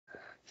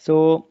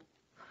So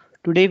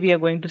today we are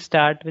going to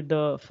start with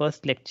the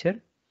first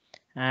lecture,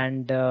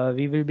 and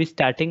we will be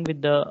starting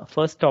with the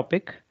first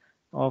topic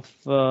of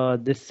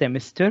this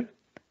semester.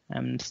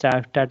 I'm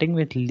starting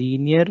with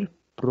linear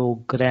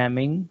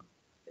programming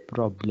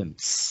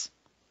problems.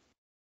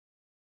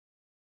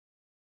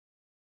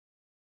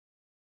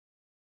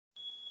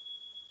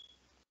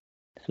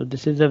 So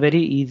this is a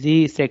very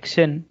easy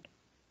section.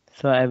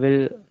 So I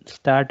will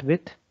start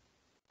with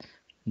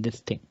this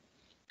thing.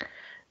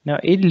 Now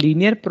in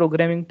linear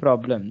programming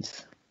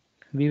problems,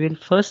 we will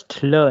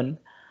first learn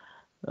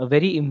a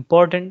very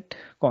important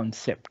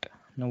concept.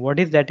 Now, what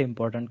is that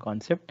important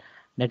concept?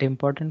 That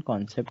important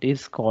concept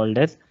is called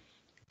as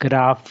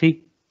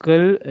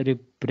graphical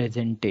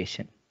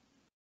representation.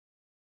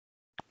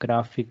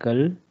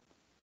 Graphical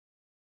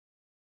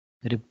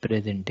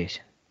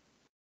representation.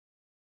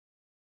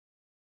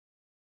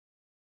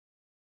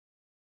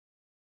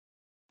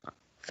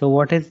 So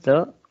what is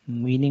the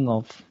meaning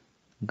of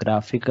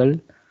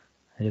graphical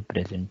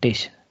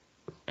representation?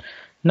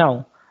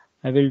 Now,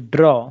 I will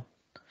draw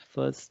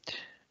first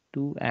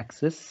two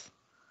axes,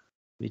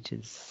 which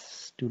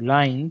is two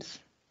lines.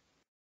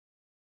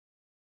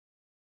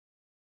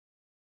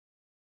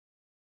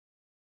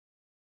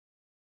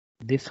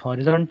 This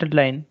horizontal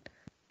line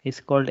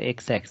is called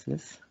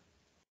x-axis,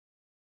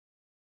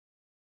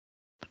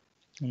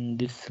 and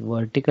this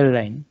vertical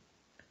line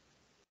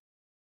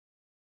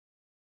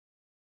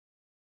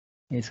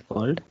is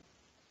called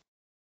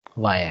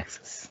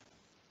y-axis.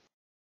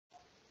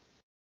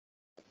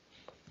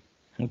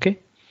 Okay,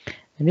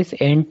 and this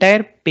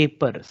entire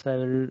paper, so I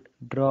will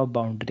draw a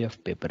boundary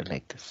of paper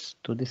like this.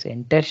 So this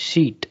entire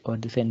sheet or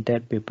this entire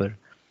paper,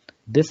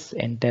 this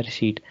entire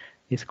sheet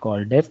is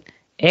called as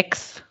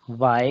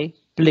xy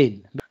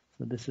plane.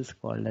 So this is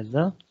called as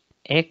the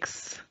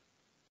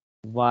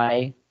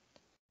xy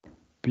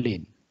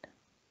plane.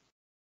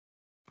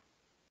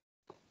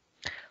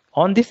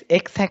 On this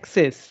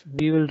x-axis,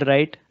 we will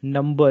write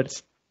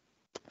numbers.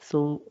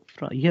 So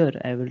from here,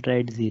 I will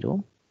write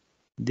 0,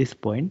 this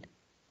point.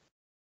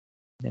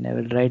 Then I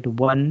will write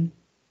 1,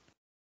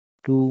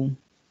 2,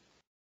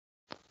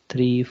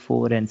 3,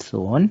 4, and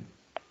so on.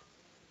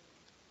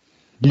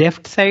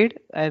 Left side,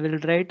 I will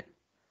write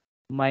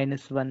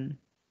 -1,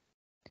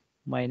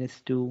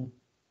 -2,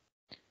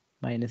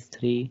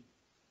 -3,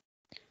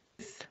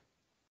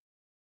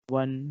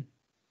 1,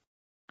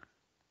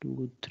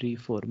 2, 3,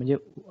 4.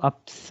 म्हणजे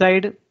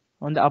upside,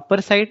 on the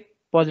upper side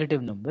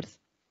positive numbers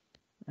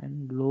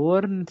and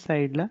lower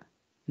side la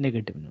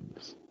negative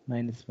numbers.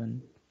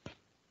 -1,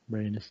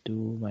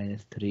 -2,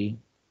 -3,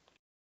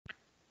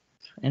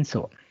 and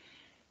so on.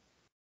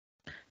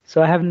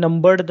 So I have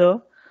numbered the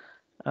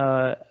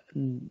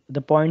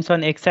points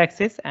on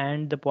x-axis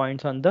and the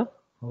points on the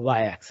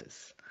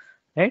y-axis,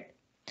 right?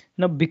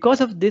 Now because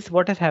of this,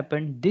 what has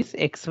happened, this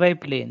xy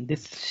plane,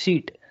 this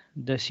sheet,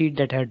 the sheet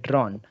that I had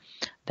drawn,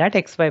 that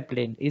xy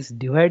plane is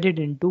divided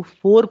into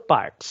 4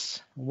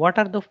 parts. What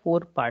are the 4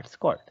 parts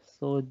called?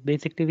 So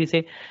basically we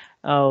say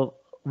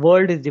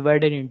world is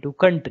divided into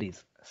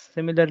countries.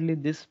 Similarly,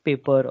 this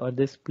paper or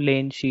this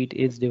plane sheet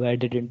is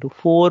divided into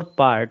 4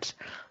 parts,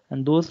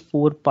 and those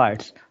 4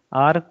 parts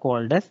are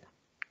called as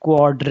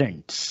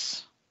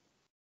quadrants.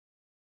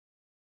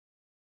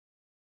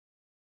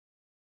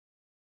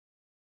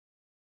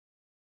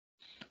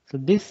 So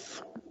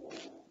this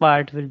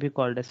part will be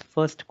called as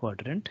first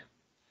quadrant.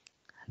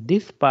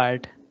 This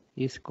part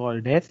is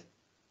called as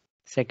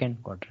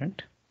second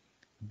quadrant.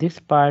 This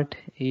part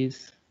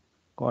is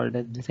called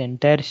as, this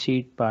entire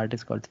sheet part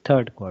is called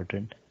third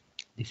quadrant.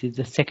 This is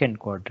the second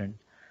quadrant.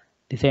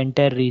 This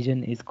entire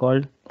region is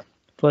called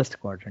first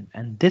quadrant,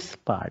 and this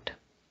part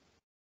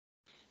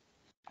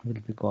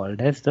will be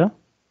called as the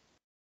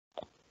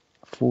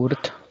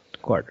fourth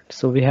quadrant.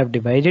 So we have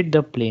divided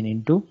the plane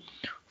into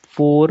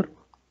 4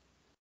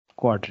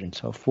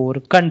 quadrants or 4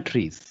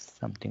 countries,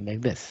 something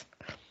like this.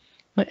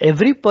 Now,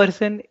 every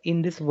person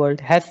in this world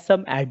has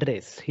some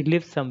address. He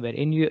lives somewhere.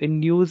 In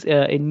news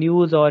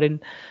or in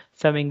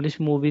some English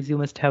movies, you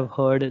must have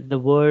heard the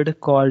word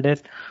called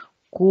as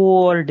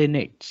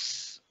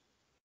coordinates.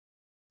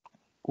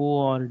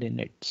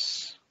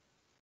 Coordinates.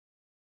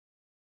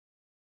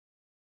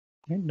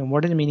 Okay. Now,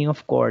 what is the meaning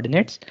of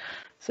coordinates?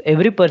 So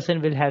every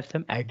person will have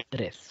some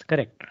address,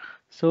 correct?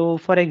 So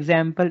for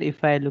example,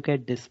 if I look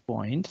at this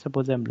point,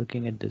 suppose I'm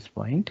looking at this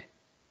point.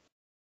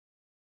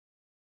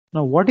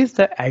 Now, what is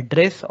the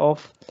address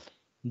of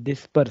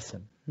this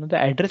person? Now, the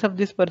address of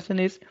this person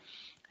is,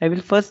 I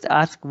will first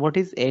ask what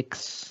is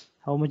x?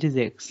 How much is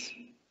x?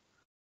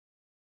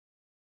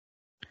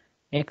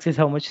 X is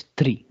how much?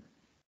 3.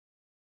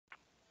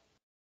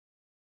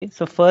 Okay,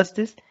 so first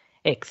is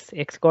x.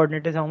 X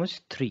coordinate is how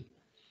much? 3.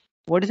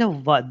 What is a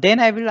y? Then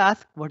I will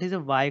ask what is a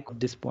y of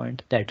this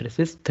point? The address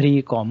is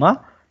 3,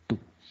 2.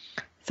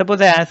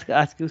 Suppose I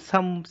ask you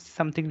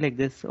something like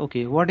this.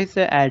 Okay, what is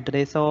the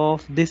address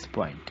of this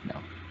point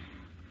now?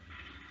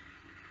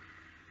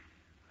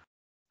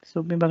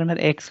 So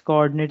x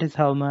coordinate is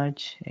how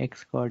much?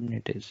 X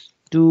coordinate is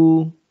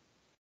 2.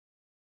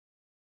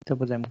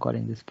 Suppose I'm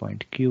calling this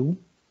point Q.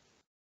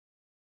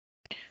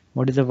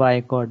 What is the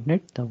y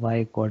coordinate? The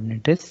y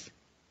coordinate is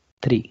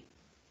 3.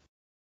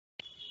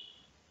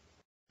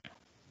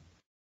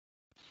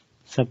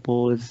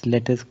 Suppose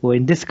let us go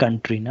in this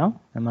country now.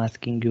 I'm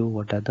asking you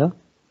what is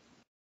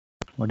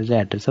the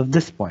address of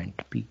this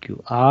point?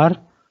 PQR.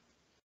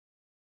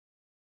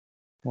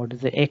 What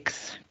is the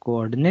x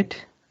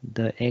coordinate?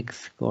 The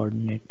x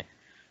coordinate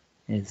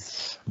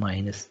is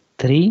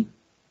 -3.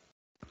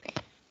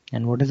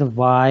 And what is the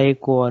y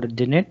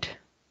coordinate?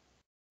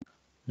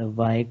 The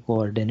y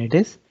coordinate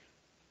is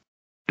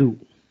 2.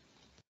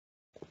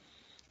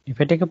 If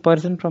I take a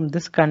person from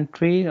this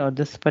country or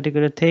this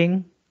particular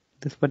thing,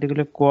 this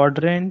particular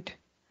quadrant,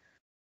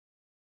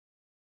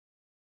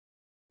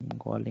 I'm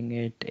calling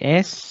it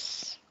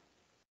S,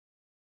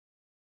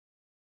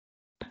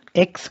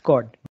 x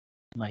coordinate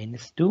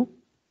 -2,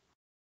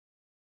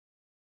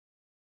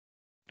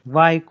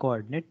 y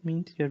coordinate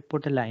means you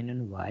put a line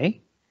on y,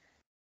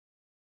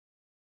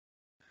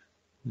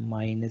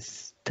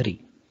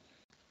 -3.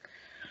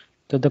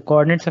 So the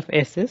coordinates of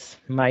S is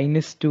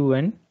 -2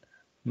 and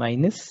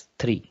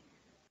 -3.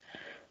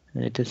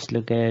 Let us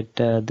look at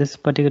this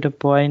particular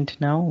point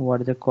now.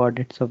 What are the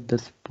coordinates of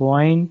this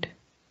point?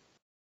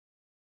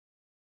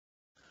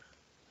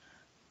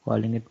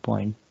 Calling it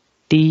point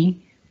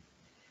T.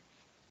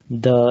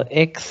 The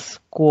x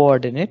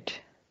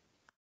coordinate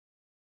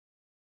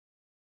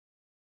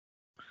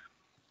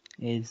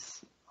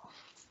is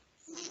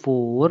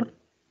 4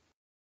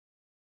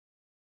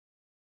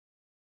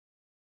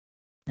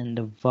 and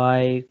the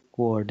y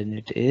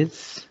coordinate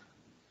is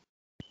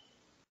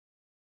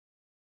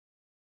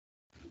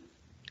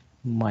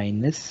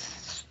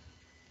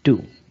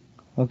 -2.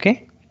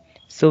 Okay,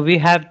 so we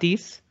have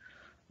these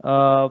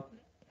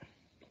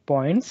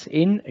points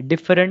in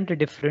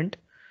different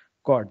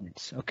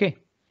coordinates. Okay,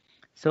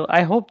 so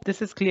I hope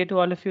this is clear to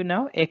all of you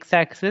now.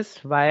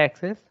 X-axis,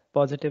 y-axis,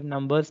 positive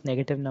numbers,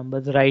 negative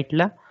numbers, right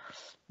la.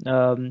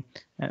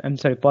 I'm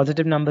sorry,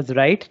 positive numbers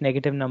right,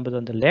 negative numbers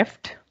on the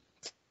left.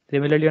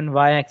 Similarly on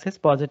y-axis,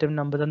 positive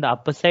numbers on the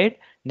upper side,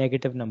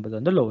 negative numbers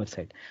on the lower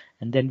side.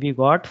 And then we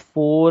got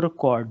 4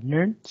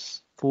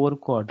 quadrants,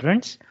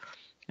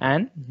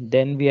 and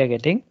then we are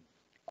getting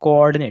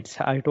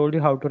coordinates. I told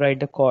you how to write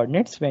the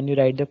coordinates. When you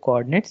write the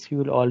coordinates, you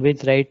will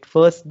always write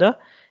first the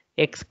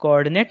x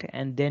coordinate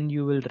and then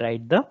you will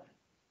write the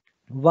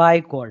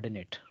y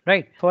coordinate,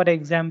 right? For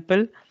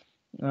example,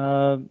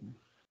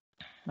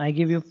 I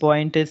give you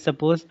point is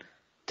suppose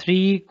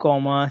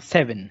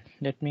 3,7.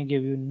 Let me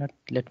give you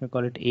let me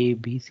call it A,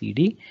 B, C,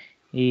 D,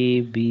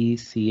 A, B,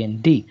 C,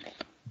 and D.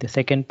 The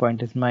second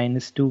point is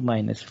 -2,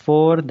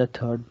 -4. The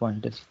third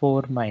point is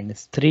 4,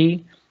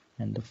 -3,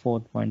 and the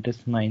fourth point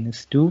is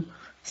 -2,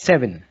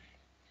 7.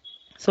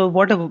 So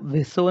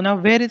now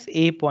where is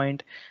A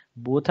point?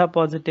 Both are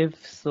positive,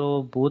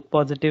 so both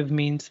positive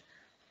means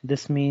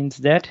this means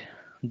that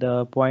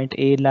the point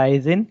A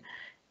lies in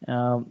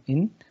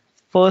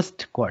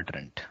first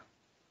quadrant.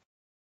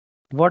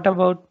 What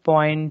about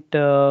point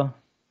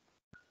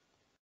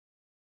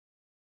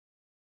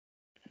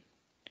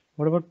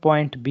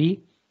B?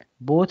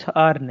 Both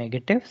are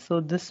negative, so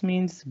this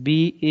means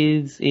B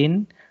is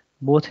in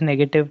both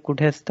negative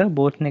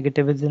both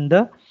negative is in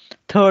the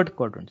third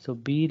quadrant, so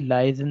B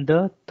lies in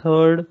the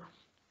third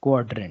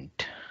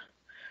quadrant.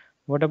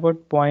 What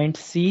about point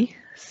C?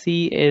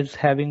 C is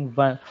having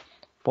one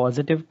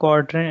positive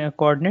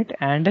coordinate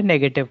and a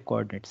negative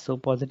coordinate, so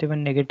positive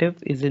and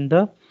negative is in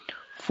the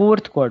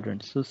fourth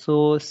quadrant, so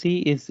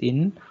C is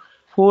in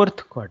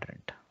fourth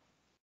quadrant.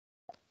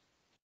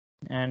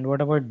 And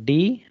what about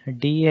D?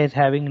 D is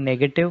having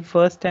negative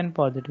first and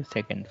positive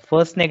second.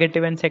 First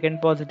negative and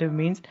second positive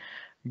means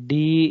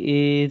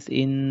D is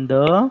in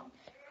the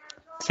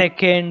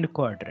second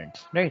quadrant,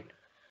 right?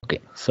 Okay,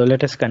 so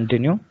let us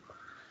continue.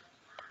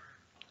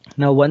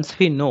 Now, once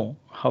we know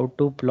how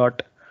to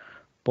plot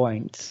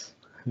points,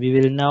 we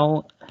will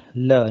now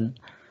learn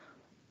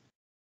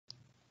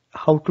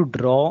how to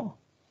draw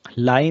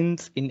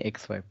lines in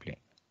XY plane.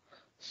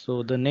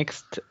 So the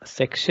next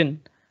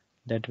section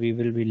that we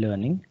will be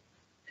learning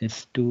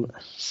is to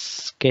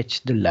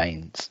sketch the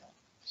lines.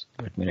 So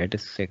let me write a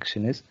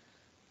section is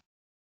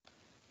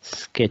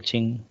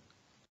sketching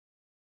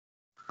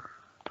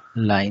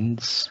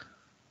lines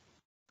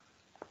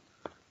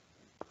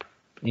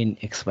in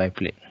XY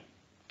plane.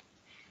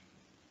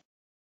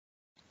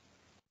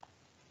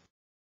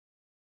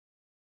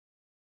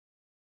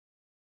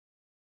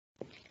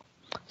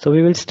 So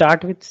we will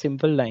start with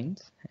simple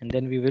lines and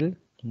then we will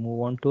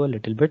move on to a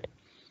little bit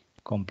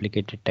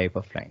complicated type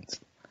of lines.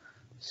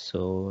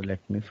 So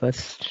let me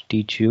first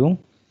teach you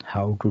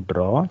how to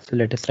draw. So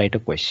let us write a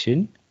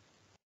question.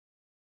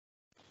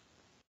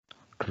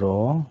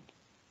 Draw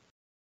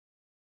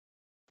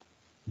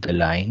the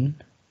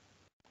line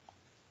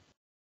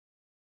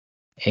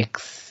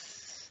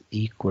x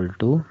equal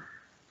to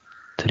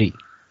 3.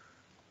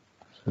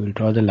 So we'll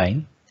draw the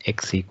line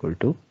x equal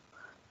to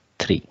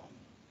 3.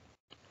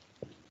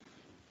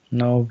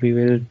 Now we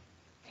will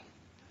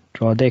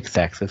draw the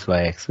x-axis,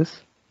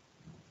 y-axis.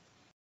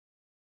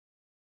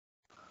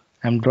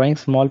 I'm drawing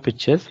small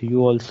pictures.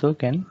 You also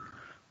can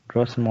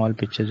Draw small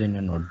pictures in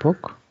your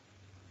notebook.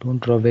 Don't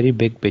draw very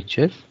big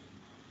pictures.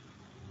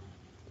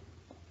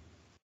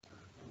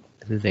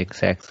 This is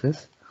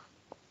x-axis.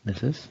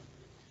 This is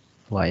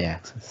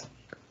y-axis.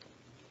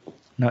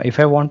 Now if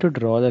I want to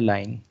draw the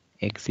line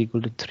x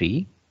equal to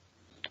 3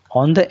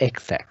 on the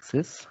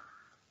x-axis,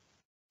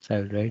 so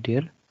I will write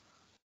here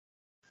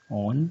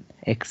on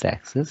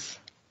x-axis,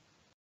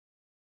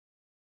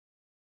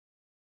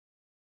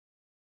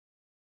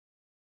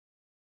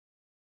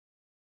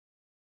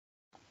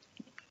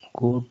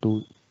 go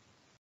to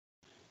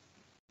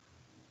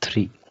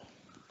 3.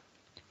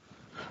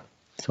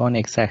 So on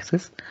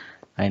x-axis,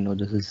 I know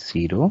this is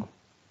 0,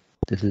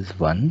 this is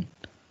 1,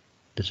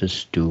 this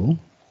is 2,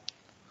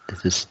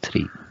 this is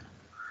 3.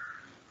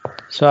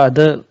 So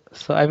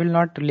I will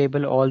not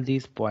label all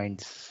these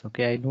points.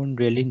 Okay, I don't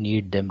really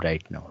need them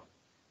right now.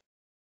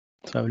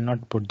 So I will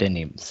not put the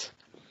names.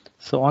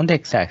 So on the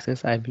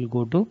x-axis, I will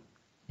go to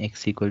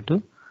x equal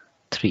to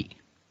 3.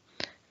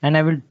 And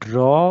I will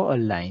draw a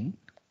line.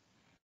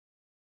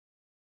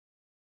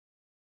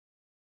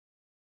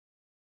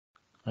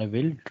 I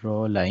will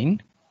draw a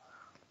line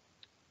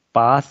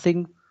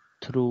passing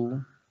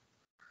through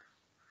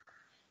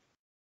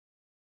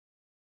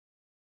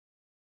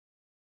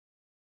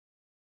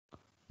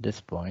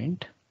this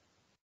point.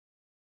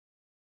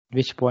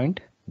 Which point?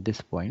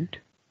 This point.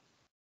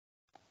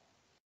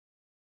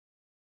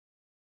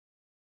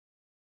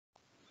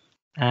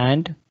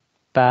 And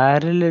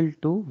parallel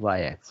to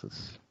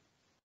y-axis.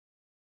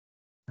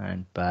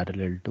 And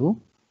parallel to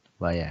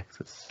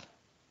y-axis.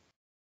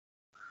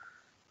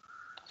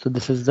 So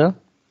this is the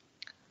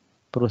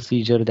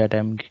procedure that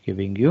I'm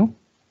giving you.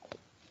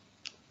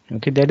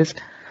 Okay, that is,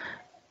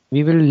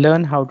 we will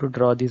learn how to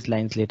draw these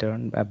lines later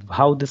on,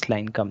 how this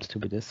line comes to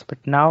be this.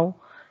 But now,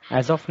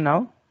 as of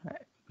now,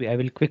 I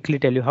will quickly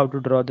tell you how to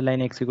draw the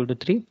line x equal to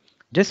 3.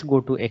 Just go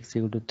to x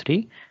equal to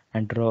 3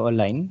 and draw a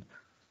line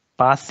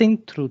passing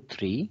through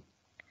 3,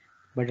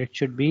 but it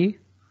should be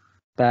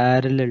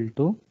parallel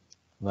to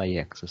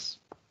y-axis.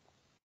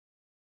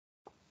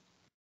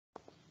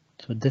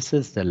 So this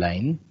is the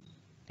line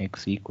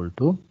x equal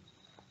to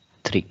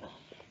 3.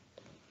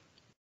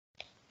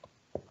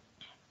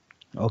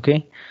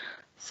 Okay,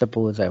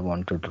 suppose I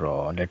want to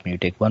draw, let me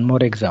take one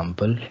more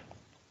example.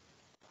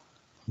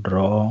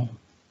 Draw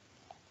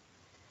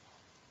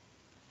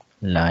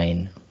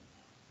line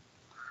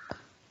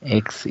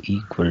x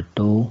equal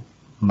to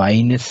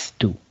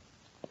 -2.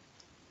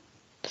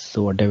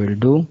 So what I will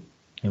do,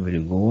 I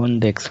will go on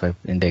the xy,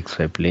 in the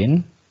xy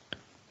plane,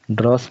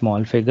 draw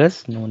small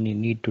figures. No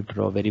need to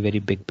draw very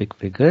big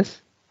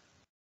figures.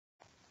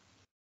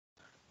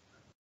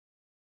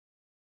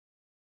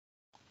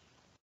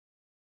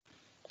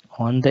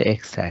 On the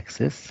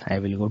x-axis, I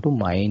will go to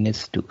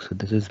 -2. So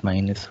this is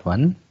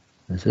 -1.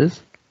 This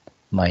is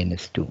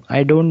 -2.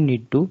 I don't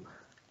need to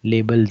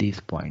label these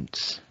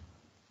points.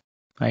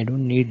 I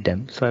don't need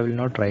them, so I will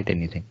not write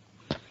anything.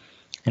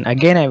 And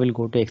again, I will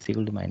go to x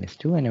equal to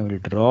 -2 and I will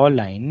draw a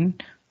line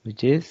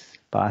which is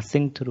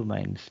passing through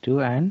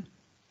 -2 and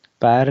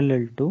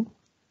parallel to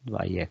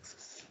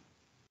y-axis.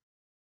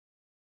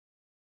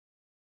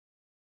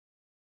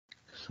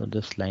 So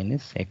this line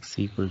is x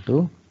equal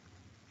to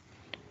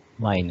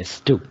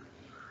 -2.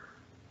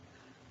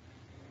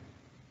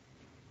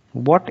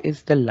 What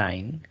is the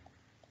line?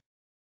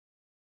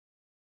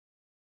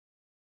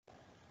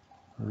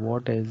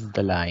 What is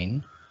the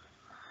line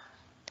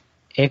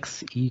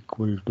x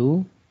equal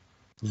to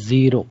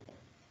 0?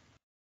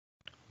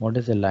 What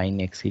is the line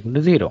x equal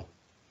to 0?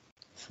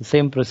 So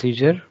same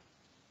procedure.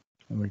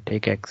 I will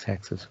take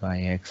x-axis,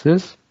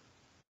 y-axis,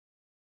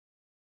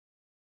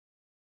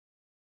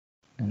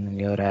 and then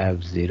here I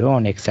have 0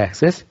 on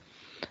x-axis,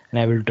 and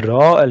I will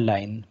draw a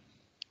line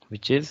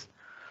which is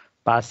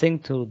passing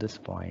through this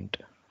point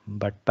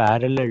but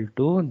parallel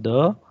to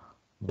the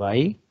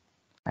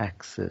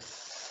y-axis.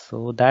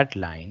 So that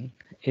line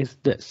is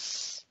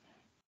this.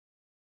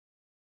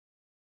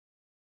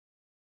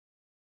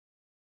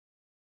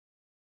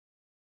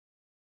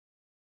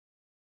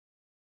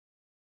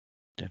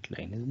 That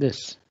line is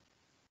this.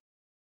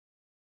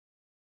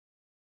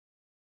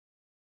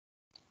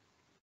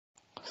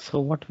 So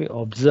what we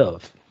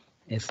observe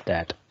is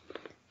that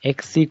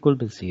x equal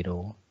to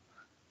 0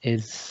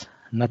 is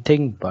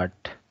nothing but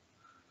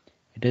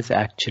it is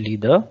actually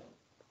the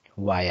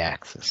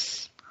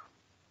y-axis.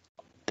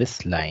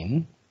 This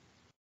line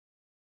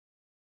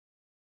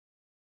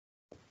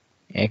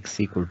x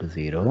equal to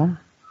 0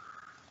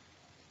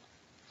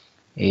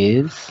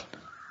 is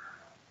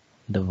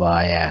the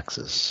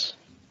y-axis.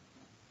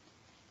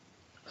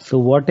 So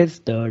what is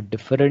the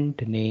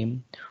different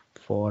name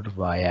for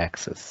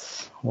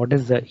y-axis? What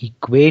is the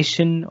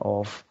equation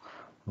of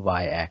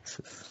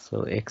y-axis?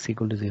 So x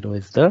equal to 0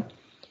 is the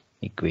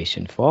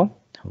equation for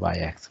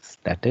y-axis.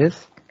 That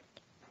is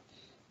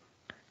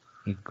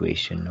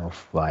equation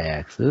of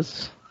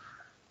y-axis.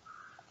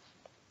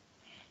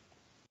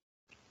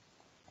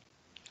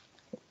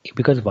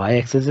 Because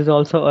y-axis is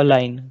also a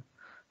line,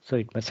 so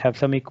it must have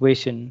some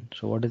equation.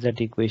 So what is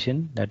that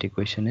equation? That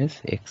equation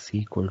is x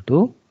equal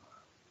to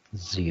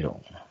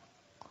 0.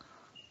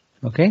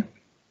 Okay,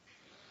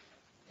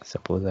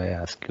 suppose I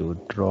ask you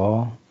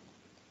draw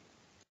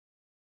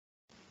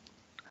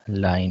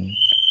line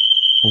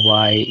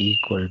y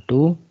equal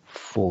to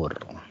 4.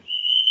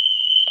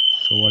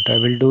 So what I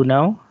will do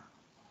now,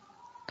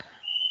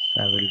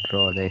 I will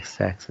draw the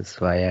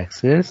x-axis,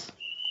 y-axis.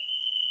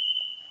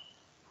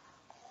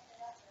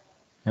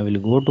 I will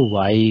go to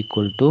y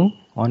equal to,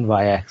 on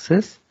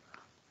y-axis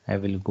I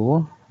will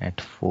go at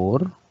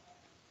 4.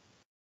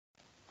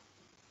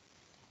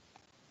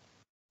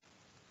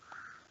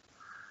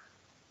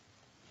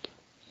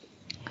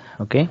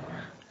 Okay,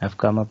 I've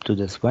come up to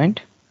this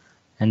point,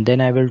 and then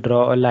I will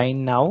draw a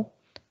line now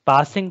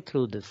passing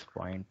through this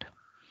point,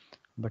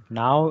 but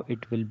now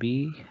it will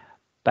be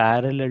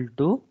parallel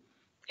to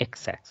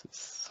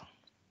x-axis.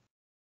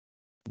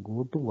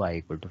 Go to y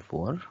equal to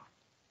 4,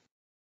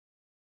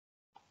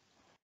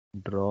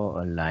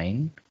 draw a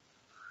line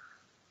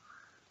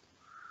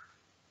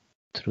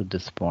through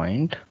this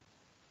point,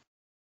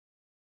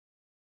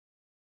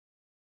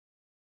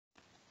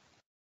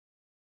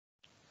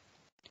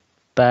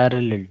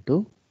 parallel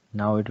to,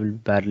 now it will be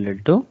parallel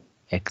to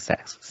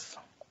x-axis.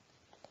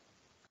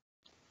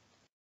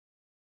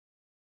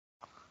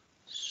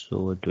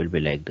 So it will be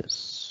like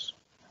this.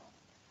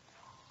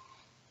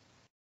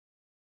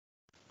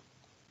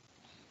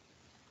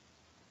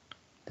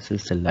 This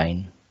is the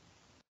line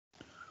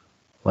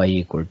y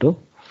equal to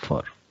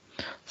 4.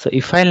 So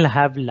if I'll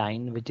have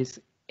line which is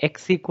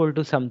x equal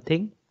to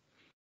something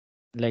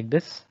like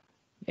this,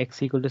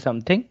 x equal to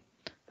something,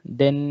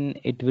 then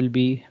it will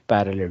be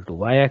parallel to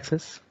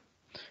y-axis.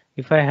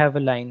 If I have a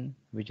line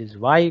which is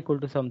y equal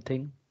to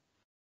something,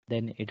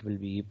 then it will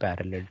be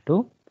parallel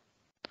to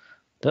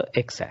the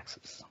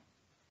x-axis.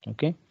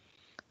 Okay,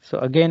 so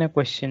again a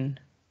question,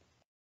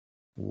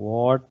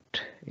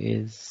 what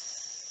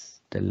is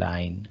the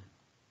line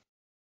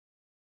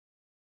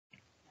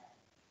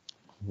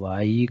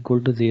y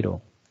equal to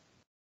 0?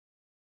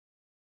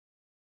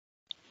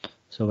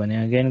 So when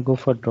I again go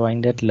for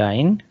drawing that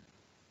line,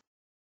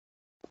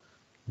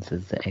 this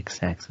is the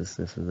x-axis,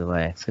 this is the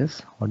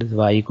y-axis. What is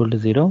y equal to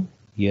 0?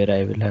 Here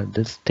I will have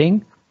this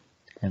thing,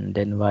 and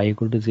then y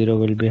equal to 0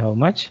 will be how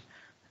much?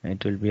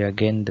 It will be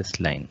again this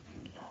line.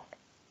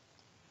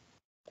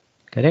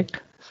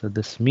 Correct? So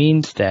this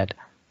means that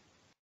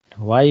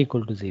y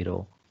equal to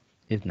 0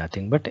 is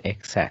nothing but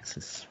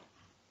x-axis.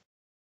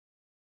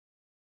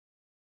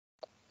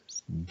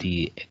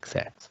 The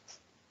x-axis.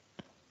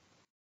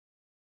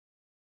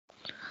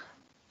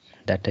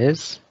 That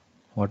is,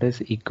 what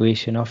is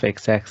equation of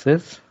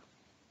x-axis?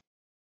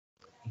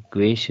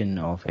 Equation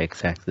of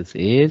x-axis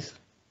is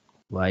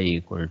y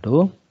equal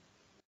to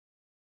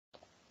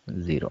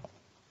 0.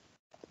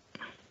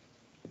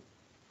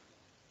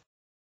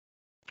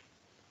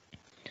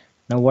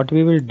 Now what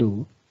we will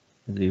do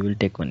is we will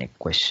take one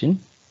equation.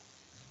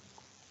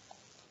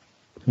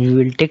 We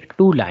will take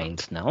two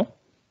lines now.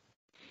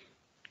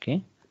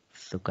 Okay,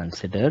 so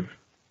consider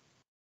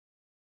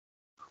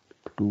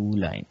two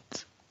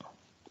lines,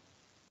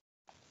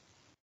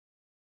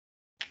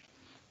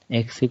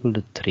 x equal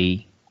to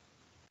 3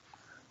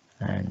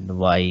 and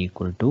y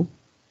equal to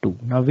 2.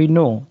 Now we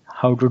know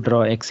how to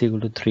draw x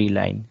equal to 3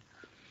 line.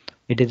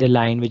 It is a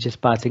line which is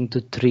passing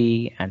through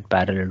 3 and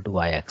parallel to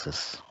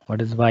y-axis.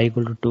 What is y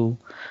equal to 2?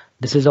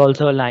 This is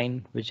also a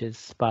line which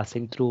is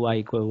passing through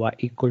y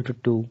equal to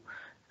 2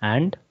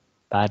 and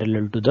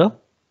parallel to the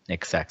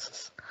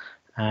x-axis.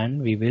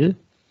 And we will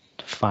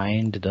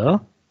find the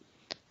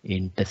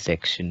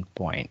intersection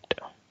point.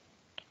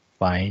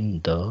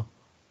 Find the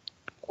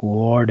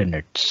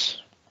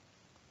coordinates.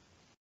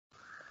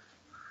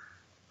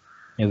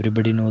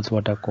 Everybody knows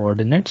what are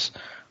coordinates.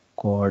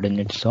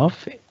 Coordinates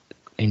of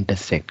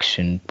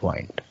intersection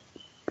point.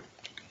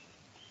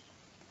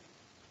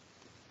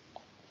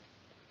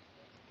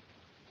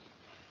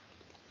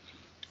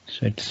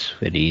 So it's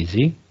very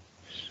easy.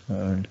 So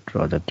I'll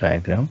draw the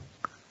diagram.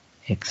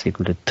 X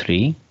equal to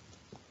 3.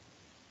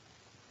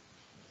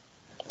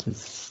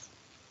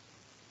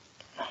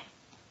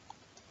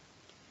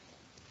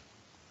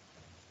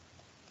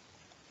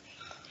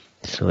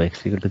 So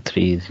x equal to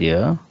 3 is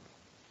here.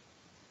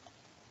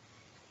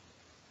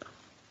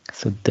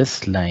 So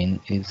this line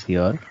is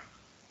your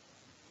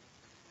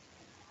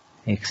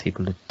x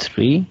equal to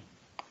 3.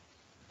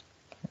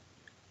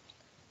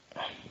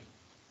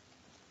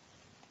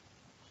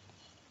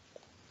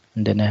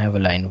 And then I have a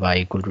line y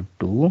equal to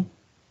 2.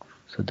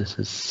 So this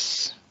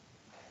is,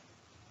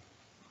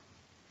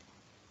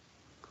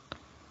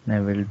 I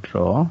will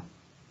draw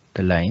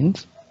the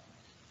lines.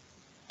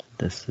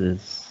 This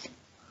is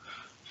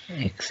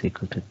x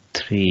equal to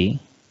 3.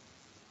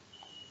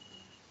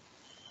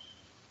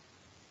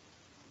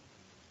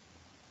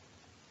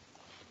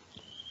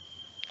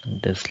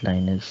 And this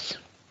line is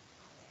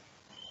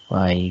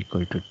y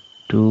equal to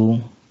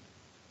 2.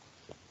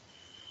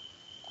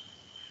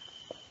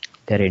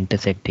 They're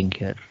intersecting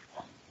here.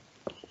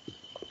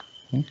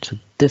 So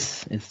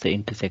this is the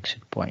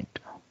intersection point.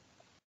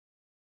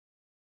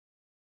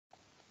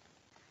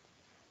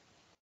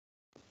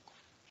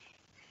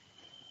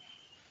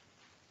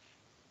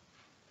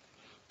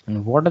 And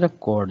And what are the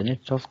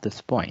coordinates of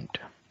this point?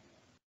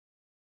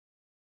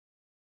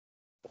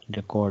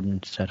 The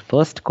coordinates are,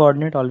 first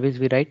coordinate always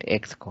we write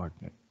x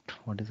coordinate.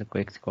 What is the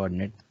x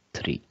coordinate?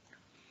 3.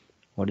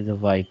 What is the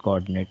y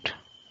coordinate?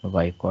 The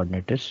y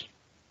coordinate is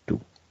 2.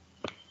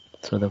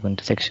 So the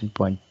intersection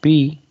point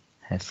P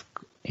has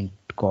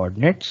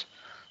coordinates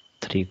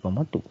 3,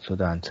 2. So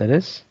the answer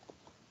is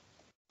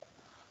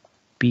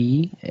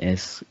P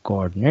has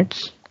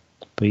coordinates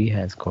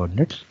 3,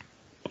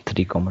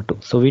 2.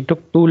 So we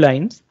took 2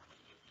 lines,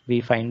 we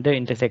find the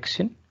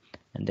intersection,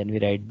 and then we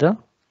write the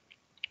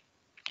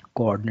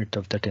coordinates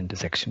of that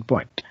intersection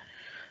point.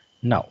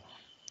 Now,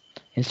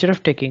 instead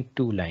of taking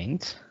 2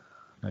 lines,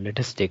 now let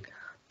us take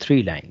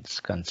 3 lines.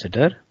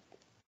 Consider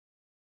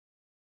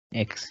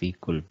x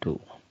equal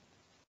to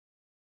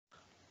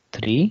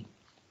 3,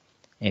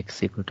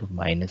 x equal to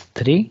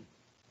 -3,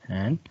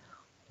 and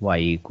y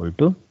equal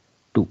to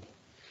 2.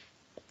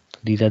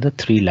 These are the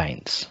 3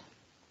 lines.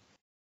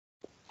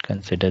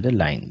 Consider the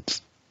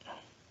lines.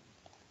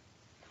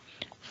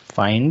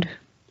 Find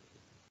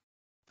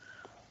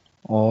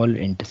all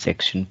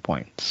intersection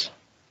points.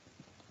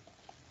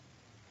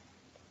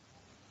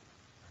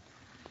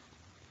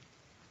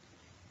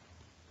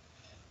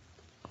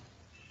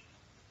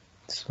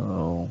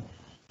 So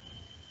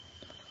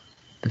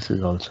this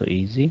is also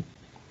easy.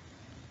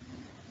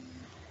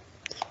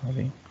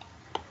 Sorry.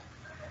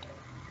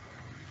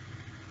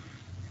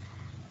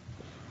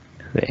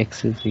 So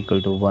x is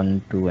equal to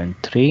 1, 2, and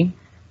 3.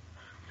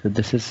 So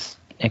this is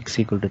x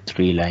equal to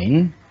 3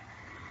 line.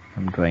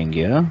 I'm drawing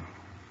here.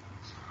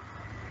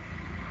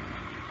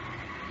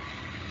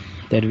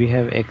 Then we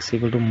have x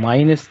equal to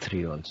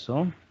 -3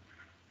 also.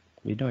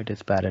 We know it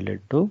is parallel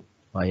to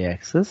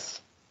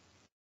y-axis.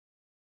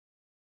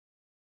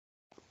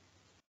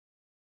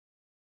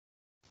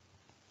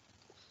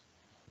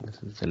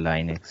 This is the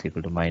line x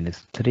equal to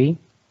 -3.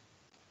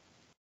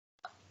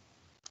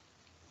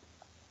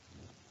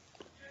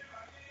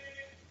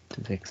 This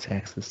is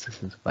x-axis,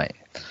 this is y.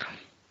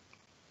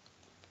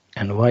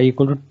 And y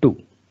equal to 2.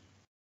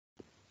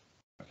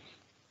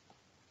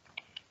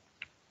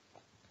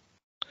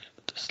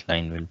 This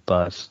line will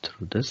pass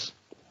through this.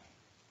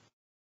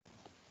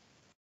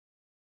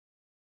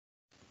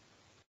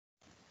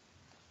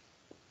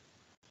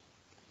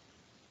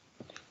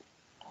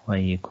 Y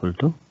equal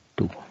to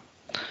 2.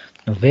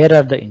 Now where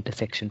are the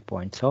intersection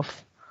points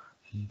of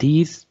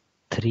these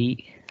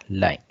 3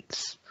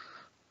 lines?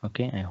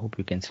 Okay, I hope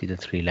you can see the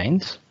 3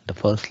 lines. The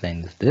first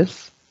line is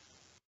this.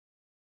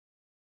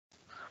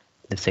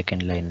 The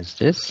second line is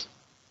this.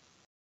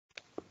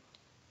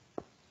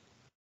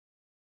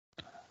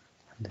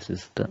 This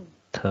is the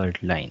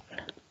third line.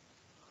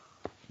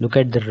 Look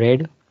at the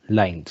red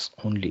lines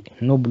only,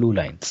 no blue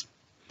lines.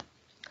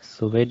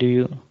 So where do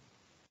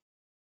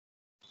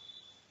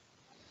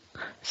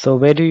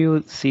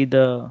you see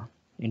the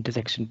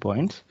intersection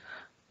points?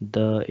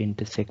 The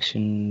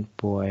intersection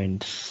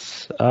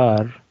points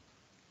are,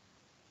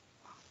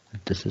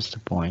 this is the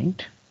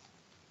point.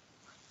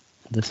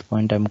 This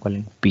point I'm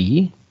calling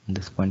P.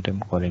 This point I'm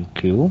calling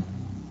Q.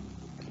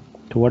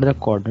 So what are the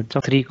coordinates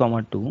of 3,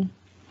 2?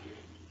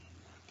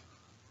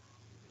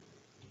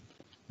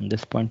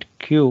 This point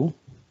Q,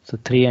 so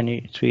 3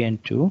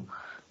 and 2,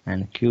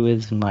 and Q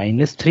is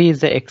 -3 is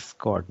the x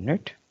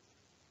coordinate,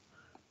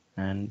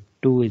 and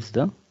 2 is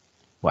the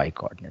y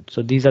coordinate.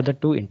 So these are the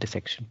 2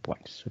 intersection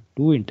points. So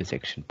 2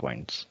 intersection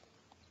points.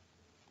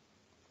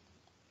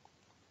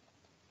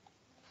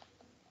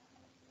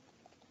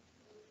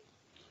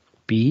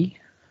 P,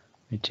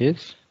 which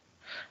is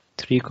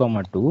 3,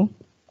 2,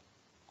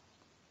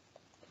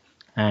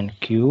 and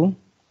Q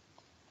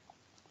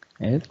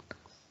is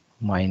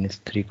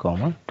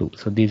 -3, 2.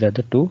 So these are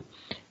the 2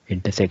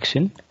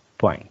 intersection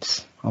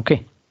points.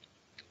 Okay,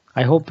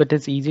 I hope it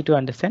is easy to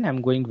understand.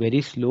 I'm going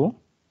very slow.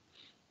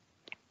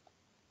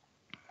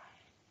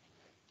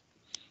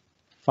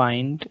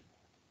 Find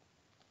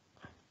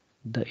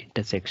the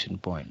intersection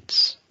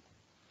points.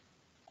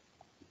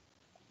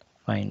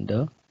 Find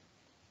the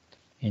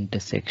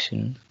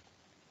intersection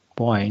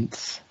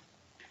points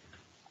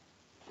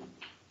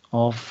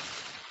of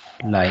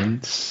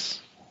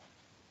lines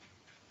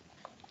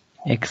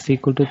x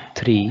equal to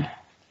 3,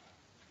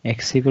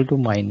 x equal to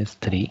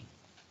 -3,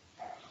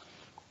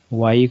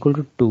 y equal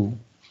to 2,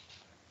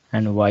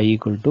 and y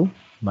equal to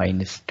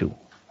 -2.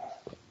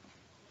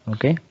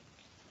 Okay,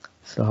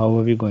 so how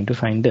are we going to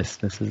find this?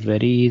 This is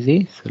very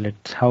easy. So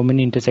let's, how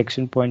many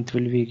intersection points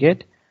will we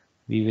get?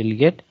 We will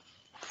get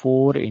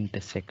 4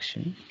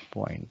 intersection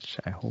points.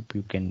 I hope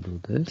you can do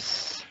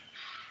this.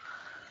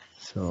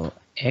 So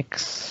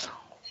x,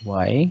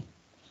 y,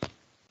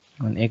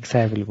 on x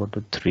I will go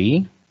to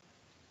 3,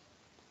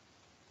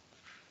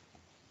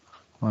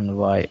 on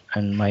y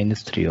and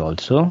 -3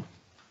 also.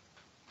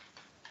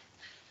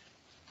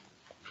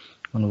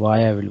 On y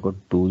I will go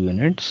 2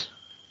 units,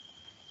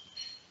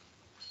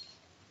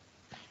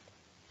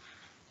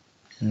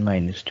 and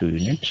 -2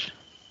 units.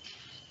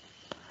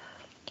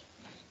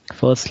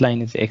 First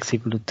line is x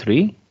equal to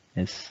 3,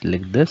 is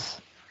like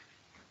this.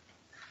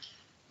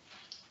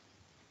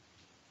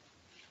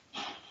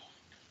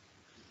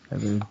 I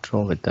will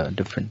draw with a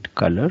different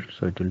color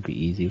so it will be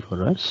easy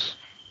for us.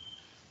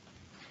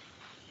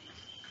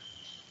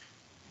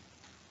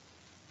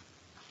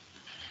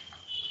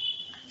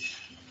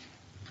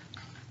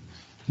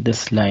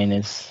 This line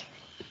is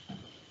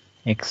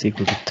x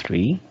equal to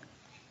 3.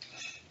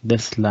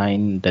 This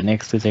line, the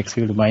next is x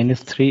equal to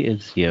minus 3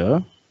 is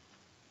here.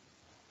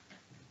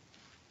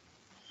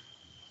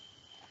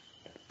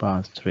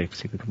 Pass through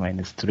x equal to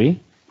minus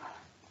 3.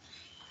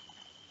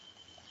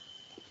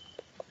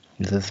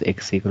 This is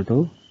x equal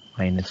to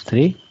minus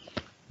 3.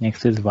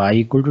 Next is y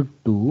equal to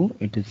 2.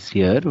 It is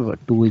here.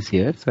 2 is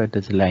here. So it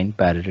is a line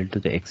parallel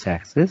to the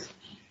x-axis.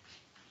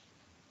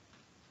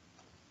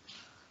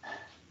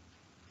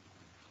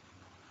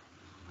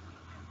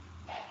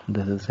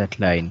 This is that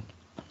line.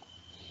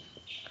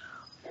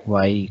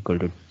 Y equal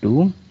to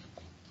 2.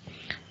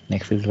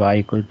 Next is y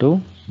equal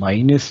to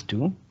minus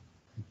 2.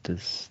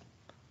 This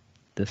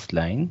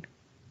line.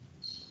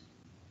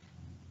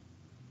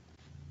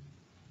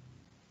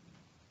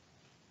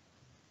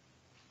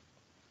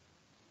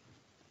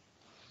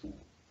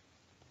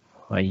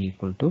 Y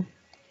equal to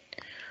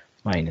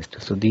minus 2.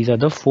 So these are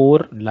the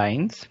 4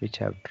 lines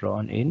which I have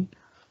drawn in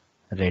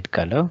red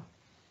color.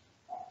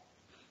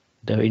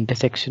 The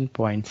intersection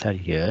points are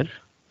here.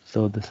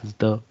 So this is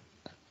the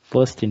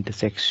first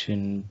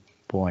intersection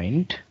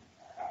point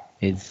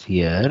is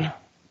here.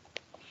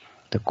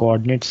 The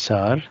coordinates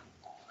are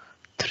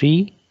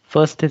 3.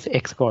 First is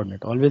x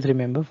coordinate. Always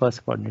remember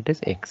first coordinate is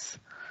x.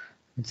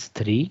 It's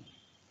 3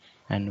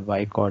 and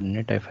y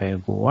coordinate if I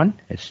go on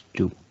is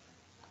 2.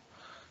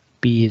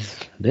 P is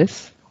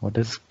this. What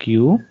is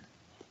Q?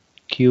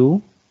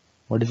 Q.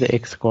 What is the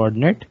x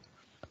coordinate?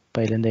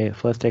 The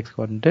first x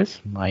coordinate is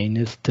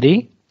minus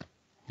 3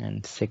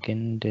 and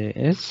second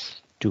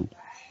is 2.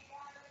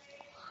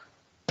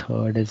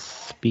 Third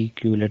is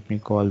PQ. Let me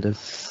call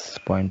this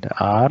point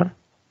R.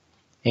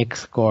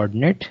 X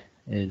coordinate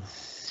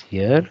is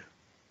here,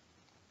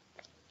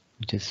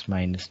 which is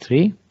minus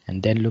 3.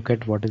 And then look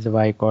at what is the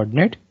y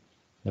coordinate.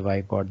 The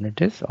y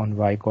coordinate is on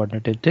y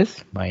coordinate it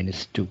is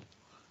minus 2.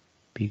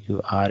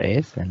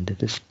 PQRS, and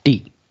this is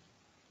T.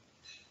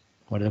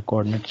 What are the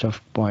coordinates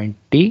of point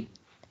T?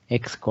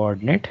 X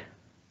coordinate,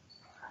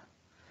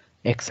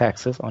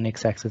 x-axis, on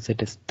x-axis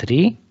it is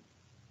 3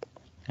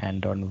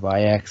 and on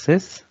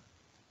y-axis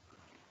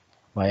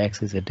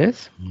it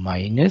is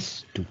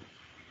minus 2.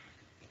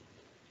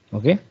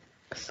 Okay,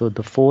 so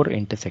the 4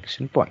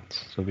 intersection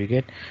points. So we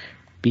get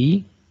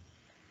P,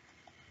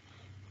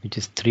 which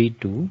is 3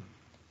 2,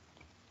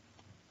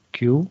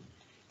 Q,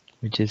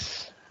 which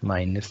is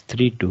minus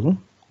 3 2,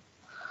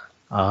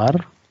 R,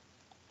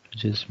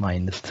 which is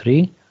minus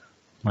 3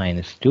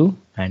 minus 2,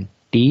 and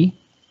T,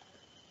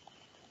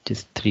 which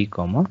is 3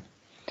 comma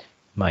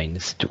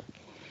minus 2.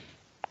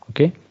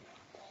 Okay,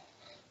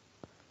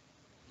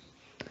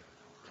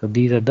 so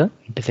these are the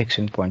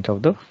intersection points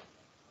of the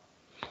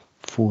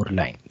 4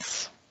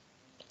 lines.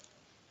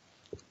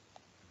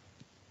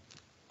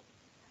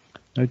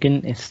 You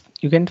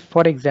can,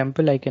 for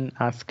example, I can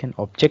ask an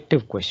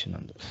objective question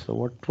on this. So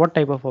what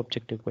type of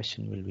objective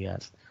question will we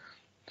ask?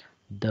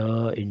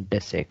 The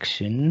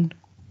intersection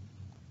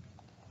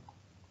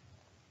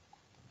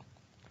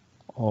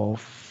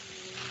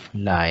of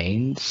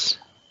lines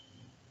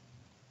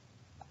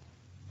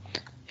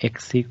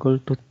x equal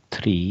to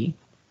 3,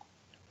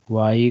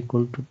 y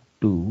equal to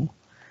 2,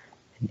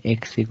 and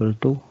x equal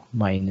to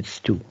minus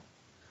 2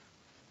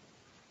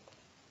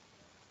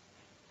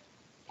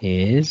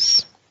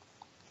 is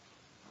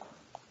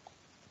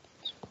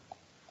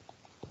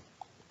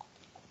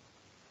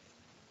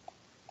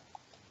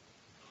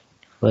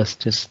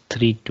first is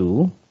 3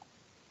 2,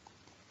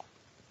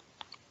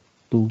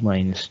 2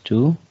 minus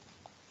 2,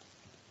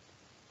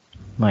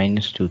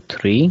 minus 2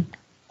 3,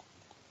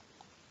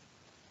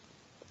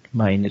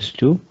 minus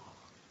 2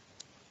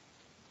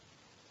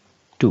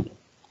 2.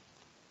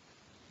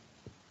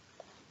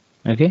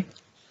 Okay,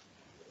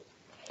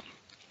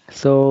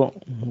 so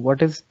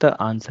what is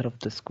the answer of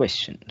this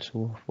question?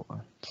 So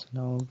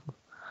now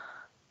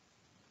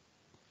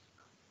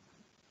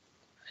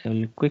I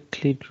will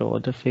quickly draw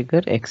the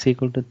figure. X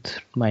equal to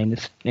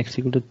x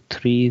equal to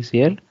 3 is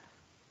here,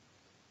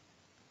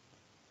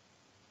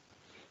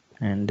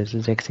 and this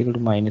is x equal to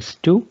minus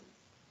 2,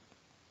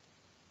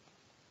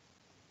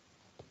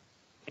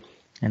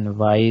 and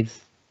y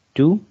is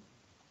 2.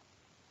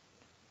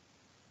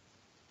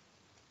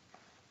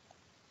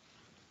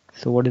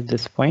 So what is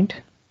this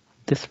point?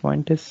 This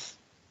point is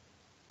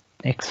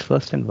x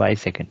first and y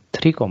second,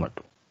 3 comma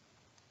 2.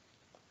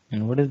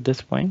 And what is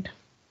this point?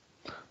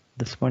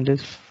 This point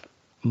is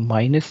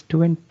minus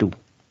 2 and 2.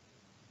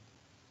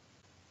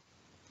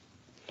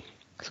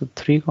 So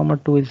 3 comma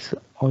 2 is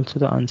also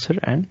the answer,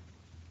 and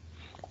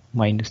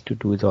minus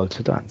 2 is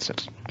also the answer.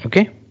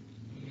 Okay,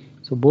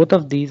 so both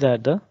of these are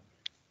the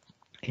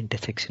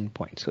intersection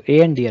points. So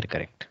A and D are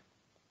correct.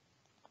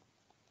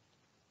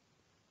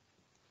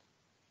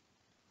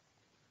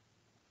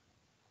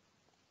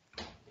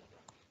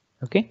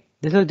 Okay,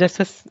 this is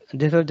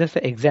just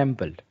an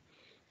example.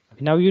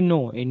 Now you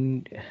know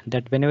in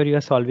that whenever you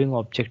are solving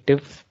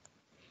objective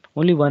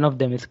only one of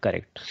them is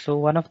correct. So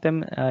one of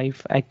them,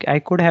 if I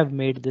could have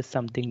made this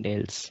something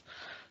else,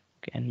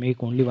 okay, and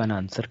make only one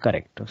answer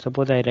correct.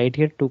 Suppose I write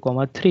here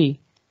 2,3.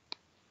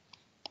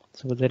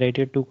 Suppose I write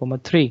here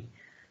 2,3.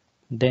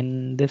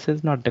 Then this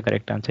is not the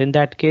correct answer. In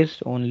that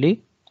case,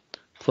 only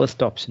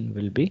first option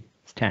will be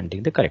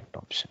standing the correct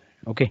option.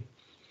 Okay.